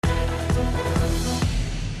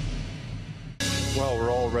Well,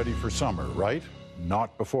 we're all ready for summer, right?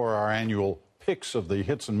 Not before our annual picks of the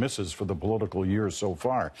hits and misses for the political year so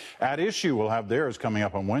far. At Issue will have theirs coming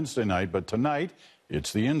up on Wednesday night, but tonight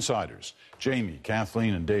it's the insiders. Jamie,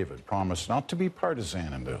 Kathleen, and David promise not to be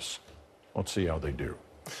partisan in this. Let's see how they do.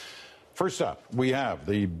 First up, we have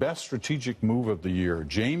the best strategic move of the year.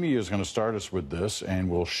 Jamie is going to start us with this, and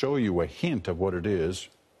we'll show you a hint of what it is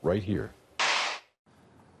right here.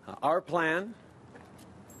 Our plan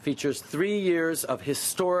features 3 years of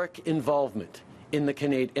historic involvement in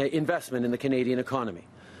the investment in the Canadian economy.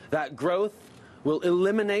 That growth will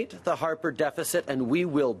eliminate the Harper deficit, and we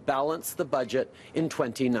will balance the budget in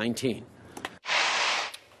 2019.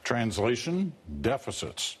 Translation,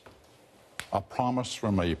 deficits. A promise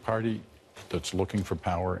from a party that's looking for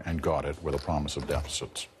power and got it with a promise of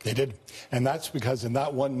deficits. They did. And that's because in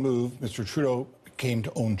that one move, Mr. Trudeau came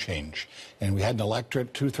to own change. And we had an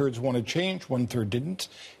electorate, 2/3 wanted change, 1/3 didn't.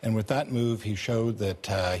 And with that move, he showed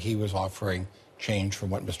that he was offering change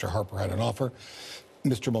from what Mr. Harper had on offer.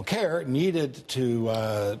 Mr. Mulcair needed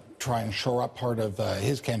to try and shore up part of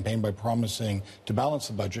his campaign by promising to balance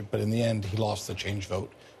the budget, but in the end, he lost the change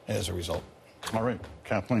vote as a result. All right,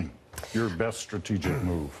 Kathleen. Your best strategic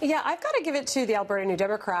move. Yeah, I've got to give it to the Alberta New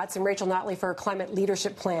Democrats and Rachel Notley for a climate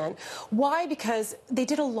leadership plan. Why? Because they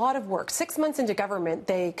did a lot of work. 6 months into government,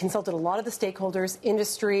 they consulted a lot of the stakeholders,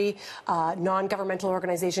 industry, non-governmental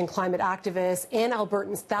organization, climate activists, and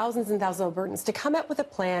Albertans, thousands and thousands of Albertans, to come up with a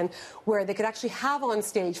plan where they could actually have on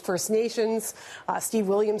stage First Nations, Steve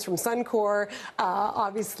Williams from Suncor,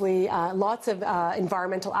 obviously lots of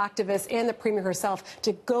environmental activists, and the Premier herself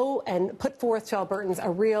to go and put forth to Albertans a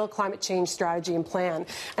real climate change strategy and plan.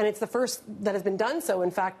 And it's the first that has been done so.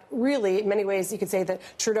 In fact, really, in many ways, you could say that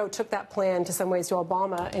Trudeau took that plan to some ways to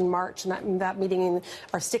Obama in March, and that meeting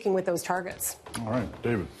are sticking with those targets. All right,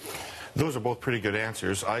 David. Those are both pretty good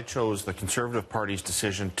answers. I chose the Conservative Party's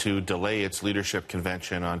decision to delay its leadership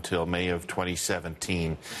convention until May of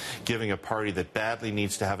 2017, giving a party that badly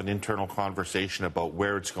needs to have an internal conversation about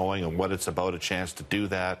where it's going and what it's about a chance to do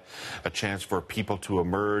that, a chance for people to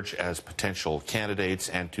emerge as potential candidates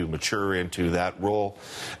and to mature into that role,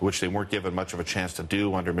 which they weren't given much of a chance to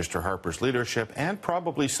do under Mr. Harper's leadership, and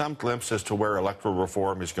probably some glimpse as to where electoral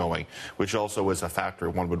reform is going, which also is a factor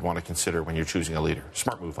one would want to consider when you're choosing a leader.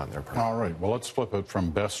 Smart move on their part. All right, well, let's flip it from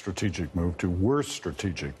best strategic move to worst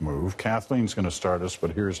strategic move. Kathleen's going to start us, but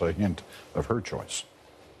here's a hint of her choice.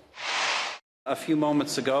 A few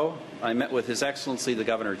moments ago, I met with His Excellency the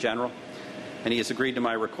Governor-General, and he has agreed to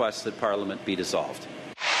my request that Parliament be dissolved.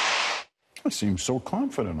 I seem so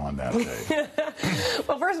confident on that day.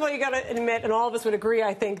 Well, first of all, you got to admit, and all of us would agree,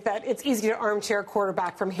 I think, that it's easy to armchair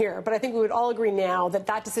quarterback from here. But I think we would all agree now that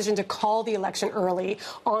that decision to call the election early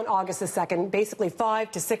on August the 2nd, basically 5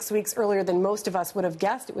 to 6 weeks earlier than most of us would have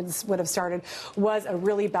guessed it would have started, was a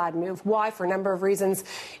really bad move. Why? For a number of reasons.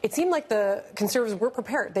 It seemed like the Conservatives weren't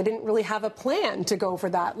prepared. They didn't really have a plan to go for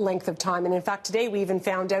that length of time. And in fact, today we even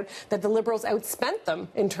found out that the Liberals outspent them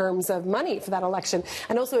in terms of money for that election.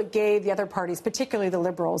 And also it gave the other parties, particularly the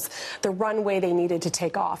Liberals, the runway they needed to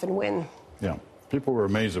take off and win. Yeah. People were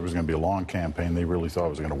amazed it was going to be a long campaign. They really thought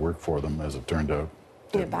it was going to work for them, as it turned out.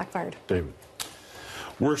 It backfired. David.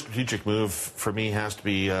 Worst strategic move for me has to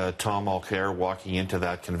be Tom Mulcair walking into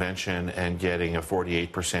that convention and getting a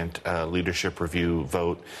 48% leadership review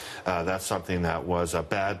vote. That's something that was a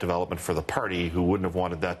bad development for the party, who wouldn't have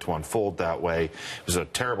wanted that to unfold that way. It was a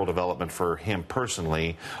terrible development for him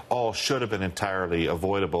personally. All should have been entirely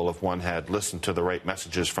avoidable if one had listened to the right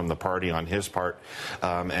messages from the party on his part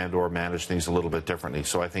and or managed things a little bit differently.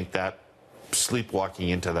 So I think that sleepwalking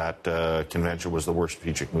into that convention was the worst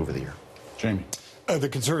strategic move of the year. Jamie. The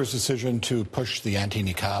Conservatives' decision to push the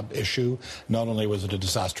anti-niqab issue, not only was it a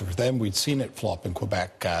disaster for them, we'd seen it flop in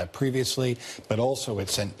Quebec previously, but also it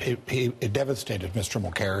devastated Mr.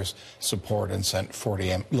 Mulcair's support and sent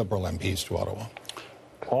 40 Liberal MPs to Ottawa.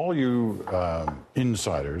 All you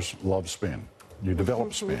insiders love spin. You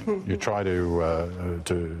develop spin. You try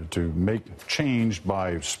to make change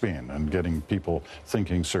by spin and getting people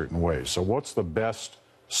thinking certain ways. So what's the best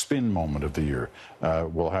spin moment of the year?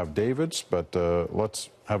 We'll have David's, but let's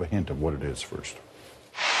have a hint of what it is first.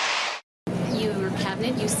 Your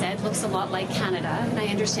cabinet, you said, looks a lot like Canada, and I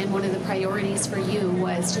understand one of the priorities for you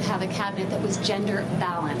was to have a cabinet that was gender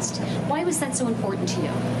balanced. Why was that so important to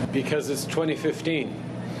you? Because it's 2015.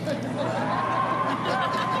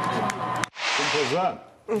 Simple as that.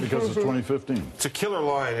 because it's 2015. It's a killer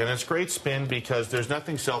line, and it's great spin because there's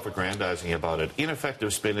nothing self-aggrandizing about it.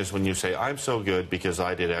 Ineffective spin is when you say, I'm so good because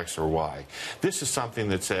I did X or Y. This is something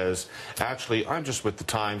that says, actually, I'm just with the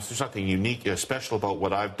times. There's nothing unique, special about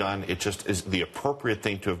what I've done. It just is the appropriate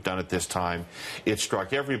thing to have done at this time. It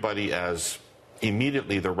struck everybody as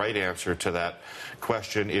immediately the right answer to that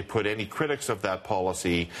question. It put any critics of that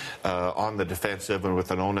policy on the defensive and with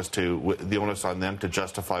the onus on them to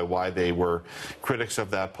justify why they were critics of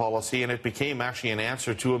that policy. And it became actually an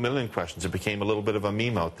answer to a million questions. It became a little bit of a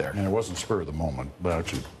meme out there. And it wasn't spur of the moment, but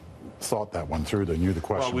actually thought that one through. They knew the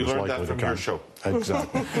question was likely to come. Well, we learned that from your show.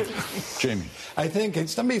 Exactly. Jamie. I think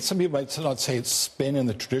somebody might not say it's spin in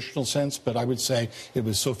the traditional sense, but I would say it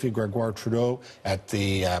was Sophie Gregoire Trudeau at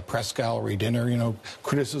the press gallery dinner. You know,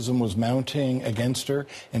 criticism was mounting against her,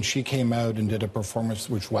 and she came out and did a performance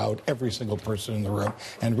which wowed every single person in the room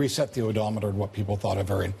and reset the odometer of what people thought of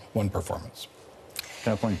her in one performance.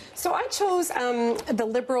 Kathleen. So I chose the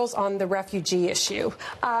Liberals on the refugee issue.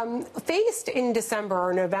 Faced in December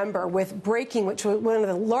or November with breaking, which was one of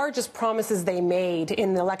the largest promises they made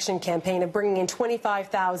in the election campaign of bringing in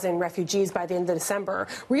 25,000 refugees by the end of December,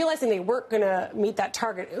 realizing they weren't going to meet that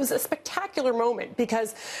target. It was a spectacular moment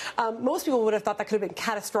because most people would have thought that could have been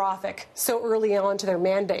catastrophic so early on to their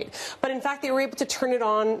mandate. But in fact, they were able to turn it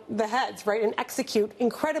on the heads, right, and execute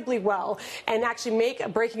incredibly well and actually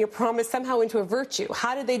make breaking a promise somehow into a virtue.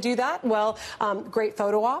 How did they do that? Well, great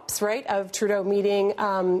photo ops, right, of Trudeau meeting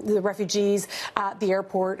the refugees at the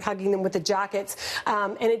airport, hugging them with the jackets.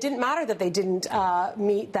 And it didn't matter that they didn't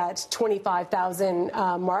meet that 25,000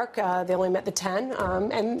 mark. They only met the 10,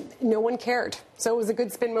 and no one cared. So it was a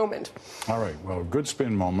good spin moment. All right. Well, good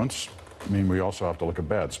spin moments. I mean, we also have to look at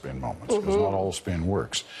bad spin moments because not all spin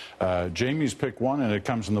works. Jamie's picked one, and it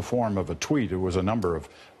comes in the form of a tweet. It was a number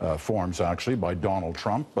of forms, actually, by Donald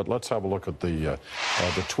Trump. But let's have a look at the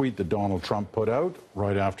tweet that Donald Trump put out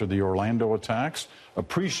right after the Orlando attacks.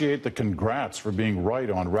 Appreciate the congrats for being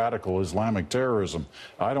right on radical Islamic terrorism.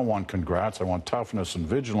 I don't want congrats. I want toughness and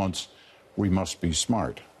vigilance. We must be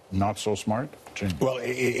smart. Not so smart? Jamie. Well,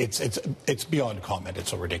 it's beyond comment.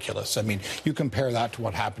 It's so ridiculous. I mean, you compare that to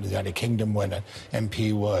what happened in the United Kingdom when an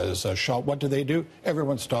MP was shot. What do?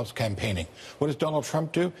 Everyone stops campaigning. What does Donald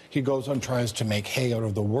Trump do? He goes and tries to make hay out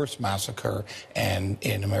of the worst massacre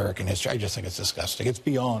in American history. I just think it's disgusting. It's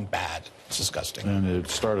beyond bad. It's disgusting. And it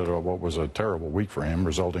started what was a terrible week for him,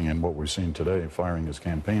 resulting in what we've seen today, firing his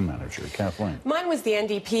campaign manager. Kathleen. Mine was the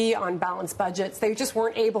NDP on balanced budgets. They just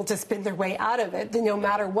weren't able to spin their way out of it, no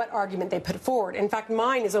matter what argument they put forward. In fact,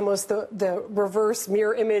 mine is almost the reverse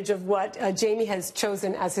mirror image of what Jamie has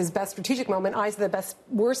chosen as his best strategic moment.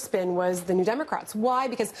 Worst spin was the New Democrats. Why?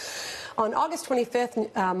 Because on August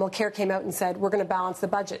 25th, Mulcair came out and said, we're going to balance the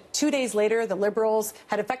budget. 2 days later, the Liberals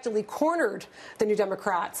had effectively cornered the New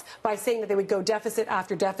Democrats by saying that they would go deficit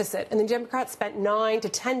after deficit. And the Democrats spent 9 to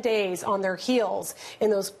 10 days on their heels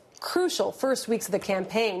in those crucial first weeks of the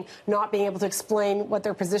campaign, not being able to explain what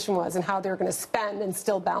their position was and how they were going to spend and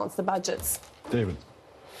still balance the budgets. David.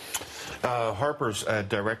 Harper's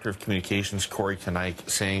Director of Communications, Corey Knight,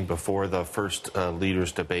 saying before the first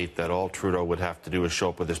leaders' debate that all Trudeau would have to do is show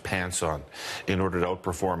up with his pants on in order to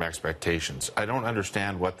outperform expectations. I don't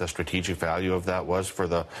understand what the strategic value of that was for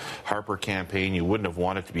the Harper campaign. You wouldn't have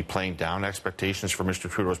wanted to be playing down expectations for Mr.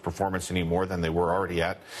 Trudeau's performance any more than they were already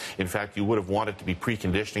at. In fact, you would have wanted to be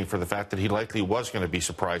preconditioning for the fact that he likely was going to be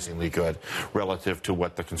surprisingly good relative to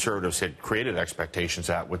what the Conservatives had created expectations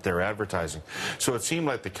at with their advertising. So it seemed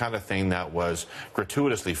like the kind of thing that was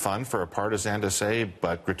gratuitously fun for a partisan to say,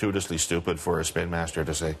 but gratuitously stupid for a spin master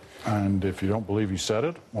to say. And if you don't believe he said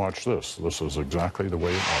it, watch this. This is exactly the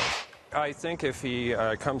way it was. I think if he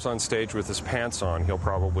comes on stage with his pants on, he'll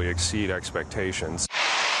probably exceed expectations.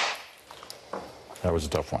 That was a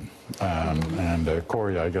tough one. And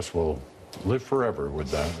Corey, I guess, will live forever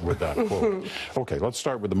with that quote. Okay, let's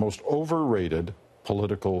start with the most overrated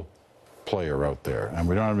political player out there, and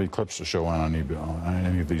we don't have any clips to show on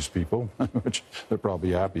any of these people, which they're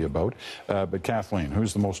probably happy about. But Kathleen,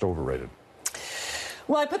 who's the most overrated?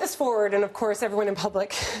 Well, I put this forward, and of course, everyone in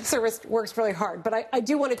public service works really hard. But I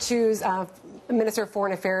do want to choose Minister of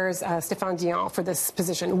Foreign Affairs Stéphane Dion for this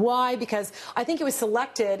position. Why? Because I think he was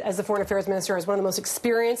selected as the Foreign Affairs Minister as one of the most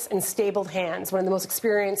experienced and stable hands, one of the most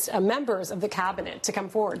experienced members of the cabinet to come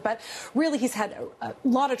forward. But really, he's had a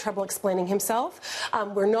lot of trouble explaining himself.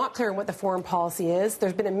 We're not clear on what the foreign policy is.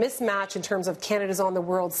 There's been a mismatch in terms of Canada's on the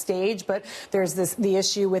world stage, but there's the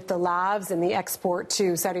issue with the LAVs and the export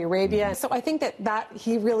to Saudi Arabia. So I think that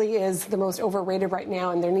he really is the most overrated right now,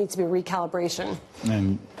 and there needs to be recalibration.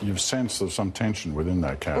 And you've sensed there's some tension within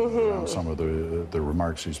that cabinet around some of the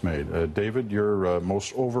remarks he's made. David, you're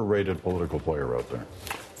most overrated political player out there.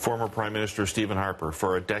 Former Prime Minister Stephen Harper,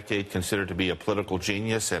 for a decade considered to be a political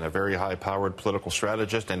genius and a very high-powered political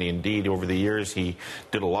strategist, and indeed over the years he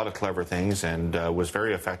did a lot of clever things and was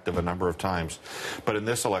very effective a number of times. But in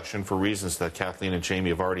this election, for reasons that Kathleen and Jamie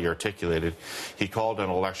have already articulated, he called an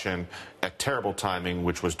election at terrible timing,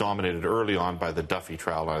 which was dominated early on by the Duffy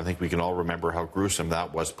trial. And I think we can all remember how gruesome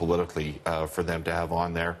that was politically for them to have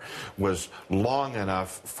on there. Was long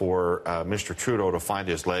enough for Mr. Trudeau to find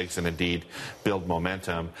his legs and indeed build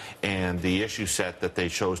momentum. And the issue set that they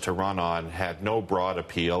chose to run on had no broad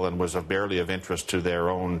appeal and was barely of interest to their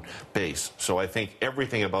own base. So I think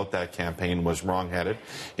everything about that campaign was wrong-headed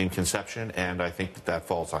in conception, and I think that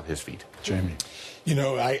falls on his feet. Jamie. You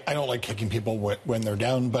know, I don't like kicking people when they're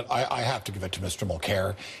down, but I have to give it to Mr.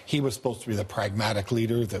 Mulcair. He was supposed to be the pragmatic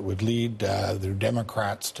leader that would lead the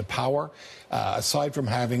Democrats to power. Aside from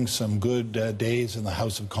having some good days in the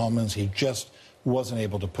House of Commons, he just wasn't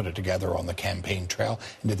able to put it together on the campaign trail.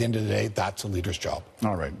 And at the end of the day, that's a leader's job.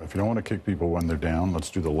 All right. If you don't want to kick people when they're down, let's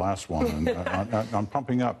do the last one on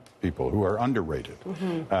pumping up people who are underrated.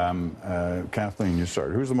 Kathleen, you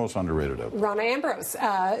start. Who's the most underrated out there? Rona Ambrose.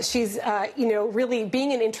 She's, really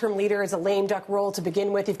being an interim leader is a lame duck role to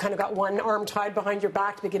begin with. You've kind of got one arm tied behind your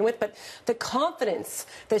back to begin with. But the confidence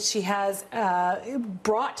that she has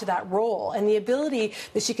brought to that role and the ability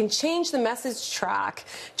that she can change the message track,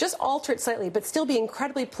 just alter it slightly, but still be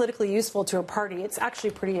incredibly politically useful to her party. It's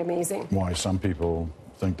actually pretty amazing. Why some people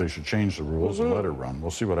think they should change the rules and let her run. We'll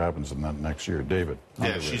see what happens in that next year. David.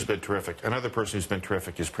 Yeah, she's been terrific. Another person who's been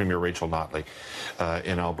terrific is Premier Rachel Notley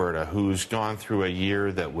in Alberta, who's gone through a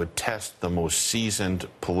year that would test the most seasoned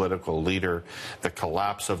political leader, the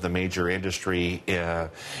collapse of the major industry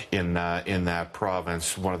in that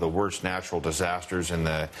province, one of the worst natural disasters in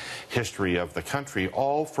the history of the country,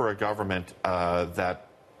 all for a government that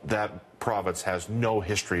province has no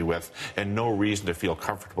history with and no reason to feel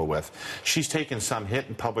comfortable with. She's taken some hit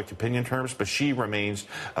in public opinion terms, but she remains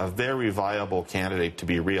a very viable candidate to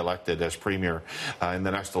be re-elected as Premier in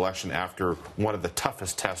the next election after one of the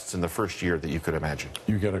toughest tests in the first year that you could imagine.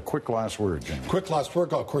 You get a quick last word, Jamie. Quick last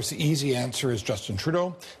word. Of course, the easy answer is Justin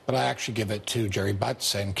Trudeau, but I actually give it to Jerry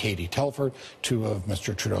Butts and Katie Telford, two of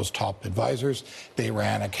Mr. Trudeau's top advisors. They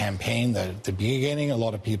ran a campaign that at the beginning a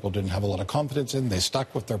lot of people didn't have a lot of confidence in. They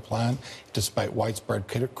stuck with their plan despite widespread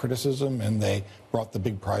criticism, and they brought the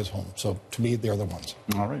big prize home. So to me, they're the ones.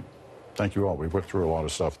 All right. Thank you all. We've worked through a lot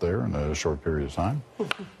of stuff there in a short period of time.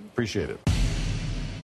 Appreciate it.